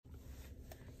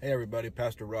Hey everybody,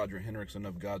 Pastor Roger Hendrickson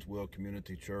of God's Will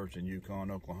Community Church in Yukon,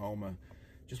 Oklahoma.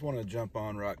 Just want to jump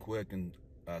on right quick and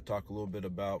talk a little bit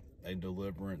about a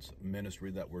deliverance ministry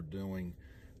that we're doing.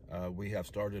 We have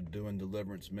started doing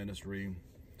deliverance ministry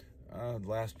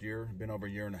last year, been over a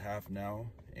year and a half now,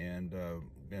 and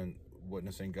been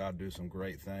witnessing God do some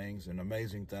great things and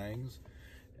amazing things.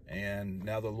 And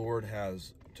now the Lord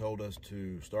has told us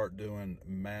to start doing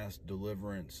mass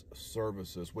deliverance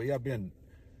services. We have been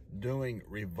doing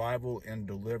revival and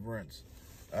deliverance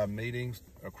meetings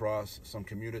across some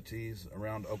communities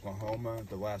around Oklahoma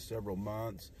the last several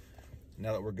months.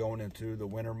 Now that we're going into the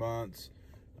winter months,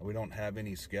 we don't have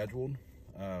any scheduled.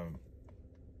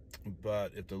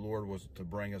 But if the Lord was to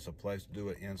bring us a place to do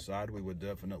it inside, we would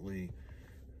definitely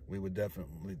do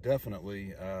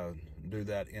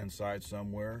that inside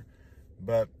somewhere.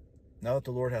 But now that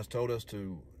the Lord has told us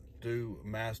to do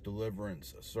mass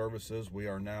deliverance services, we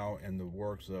are now in the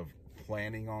works of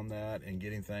planning on that and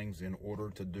getting things in order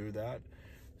to do that.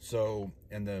 So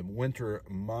in the winter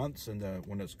months and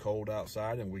when it's cold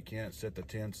outside and we can't set the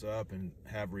tents up and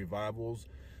have revivals,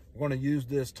 we're going to use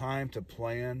this time to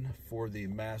plan for the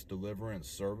mass deliverance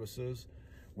services,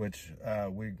 which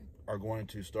we are going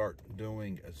to start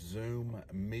doing Zoom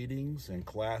meetings and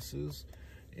classes.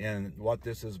 And what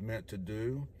this is meant to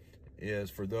do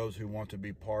is for those who want to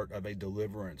be part of a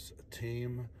deliverance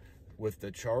team with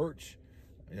the church.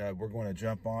 We're going to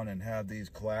jump on and have these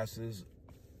classes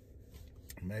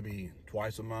maybe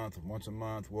twice a month, once a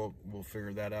month. We'll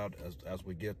figure that out as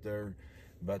we get there.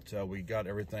 But we got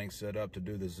everything set up to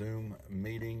do the Zoom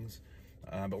meetings.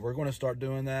 But we're going to start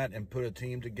doing that and put a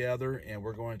team together, and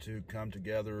we're going to come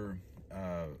together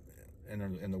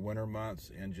in the winter months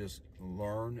and just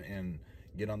learn and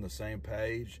get on the same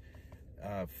page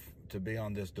to be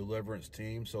on this deliverance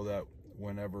team, so that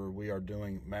whenever we are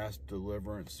doing mass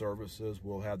deliverance services,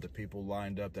 we'll have the people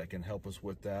lined up that can help us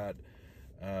with that,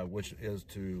 which is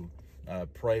to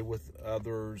pray with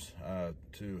others,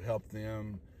 to help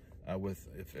them with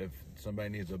if somebody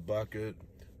needs a bucket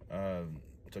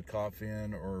to cough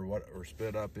in or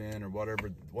spit up in, or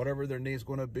whatever their needs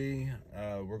going to be.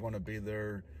 We're going to be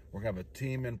there. We're going to have a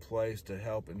team in place to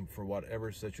help and for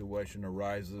whatever situation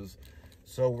arises.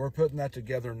 So we're putting that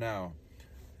together now.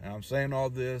 And I'm saying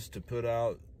all this to put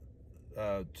out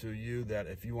to you that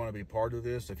if you want to be part of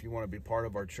this, if you want to be part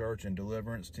of our church and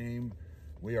deliverance team,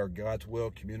 we are God's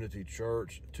Will Community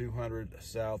Church, 200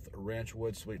 South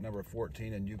Ranchwood, Suite number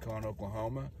 14 in Yukon,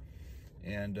 Oklahoma.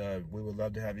 And we would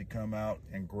love to have you come out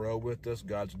and grow with us.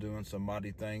 God's doing some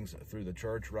mighty things through the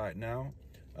church right now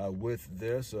with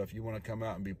this. So if you want to come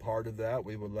out and be part of that,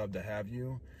 we would love to have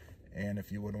you. And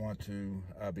if you would want to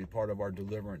be part of our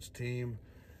deliverance team,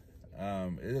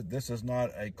 this is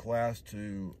not a class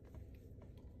to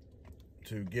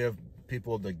give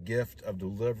people the gift of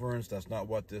deliverance. That's not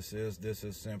what this is. This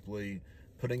is simply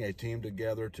putting a team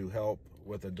together to help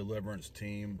with a deliverance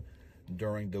team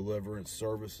during deliverance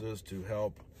services, to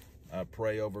help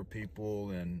pray over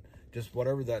people and just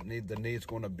whatever the need's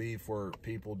going to be for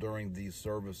people during these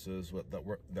services,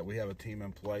 that we have a team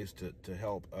in place to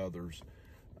help others.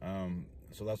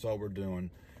 So that's all we're doing.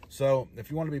 So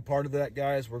if you want to be part of that,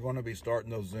 guys, we're going to be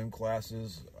starting those Zoom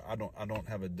classes. I don't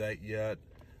have a date yet.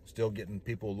 Still getting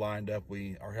people lined up.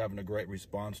 We are having a great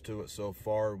response to it so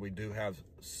far. We do have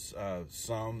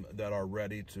some that are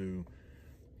ready to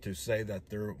say that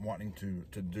they're wanting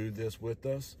to do this with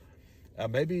us.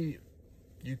 Maybe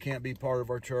you can't be part of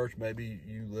our church. Maybe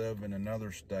you live in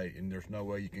another state and there's no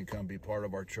way you can come be part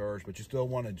of our church, but you still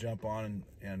want to jump on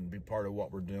and be part of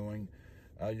what we're doing.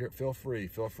 Feel free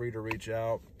to reach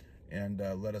out and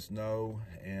let us know,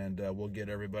 and we'll get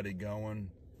everybody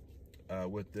going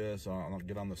with this. I'll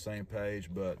get on the same page,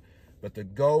 but the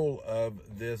goal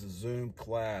of this Zoom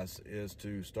class is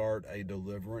to start a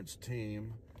deliverance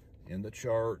team in the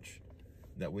church,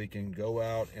 that we can go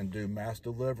out and do mass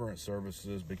deliverance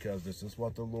services, because this is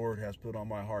what the Lord has put on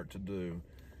my heart to do.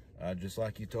 Just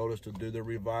like He told us to do the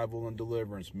revival and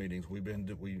deliverance meetings, we've done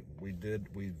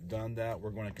that.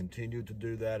 We're going to continue to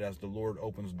do that as the Lord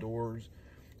opens doors.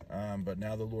 But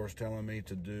now the Lord's telling me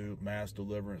to do mass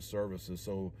deliverance services.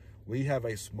 So we have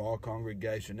a small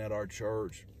congregation at our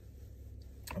church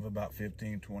of about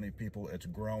 15, 20 people. It's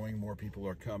growing. More people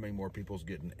are coming. More people's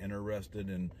getting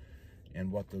interested in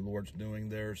what the Lord's doing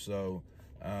there. So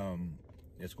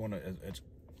it's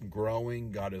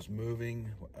growing. God is moving.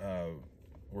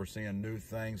 We're seeing new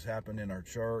things happen in our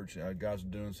church. God's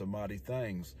doing some mighty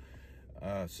things.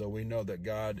 So we know that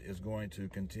God is going to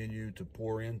continue to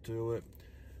pour into it,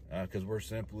 because we're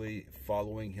simply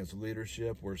following His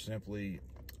leadership. We're simply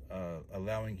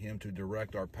allowing Him to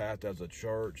direct our path as a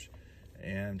church.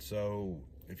 And so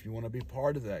if you want to be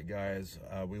part of that, guys,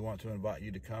 we want to invite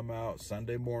you to come out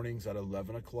Sunday mornings at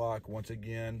 11 o'clock. Once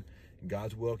again,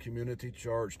 God's Will Community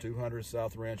Church, 200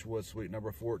 South Ranchwood, Suite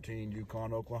number 14,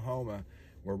 Yukon, Oklahoma.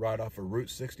 We're right off of Route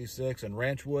 66 in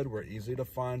Ranchwood. We're easy to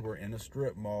find. We're in a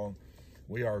strip mall.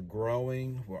 We are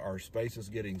growing. Our space is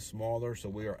getting smaller, so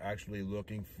we are actually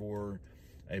looking for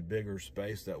a bigger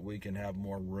space that we can have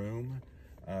more room.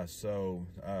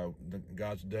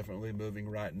 God's definitely moving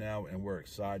right now, and we're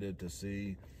excited to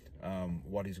see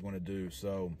what he's going to do.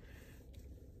 So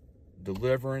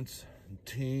Deliverance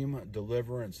Team,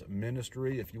 Deliverance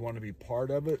Ministry, if you want to be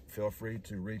part of it, feel free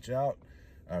to reach out.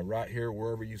 Right here,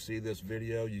 wherever you see this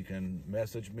video, you can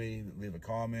message me, leave a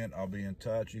comment. I'll be in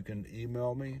touch. You can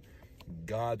email me,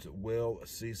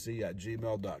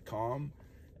 godswillcc@gmail.com.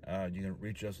 You can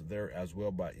reach us there as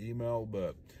well by email,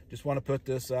 but just want to put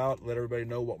this out, let everybody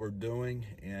know what we're doing,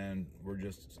 and we're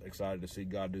just excited to see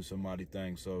God do some mighty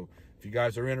things. So if you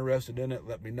guys are interested in it,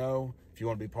 let me know. If you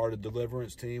want to be part of the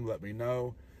Deliverance Team, let me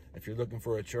know. If you're looking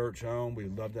for a church home,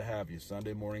 we'd love to have you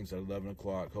Sunday mornings at 11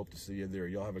 o'clock. Hope to see you there.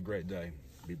 Y'all have a great day.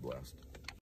 Be blessed.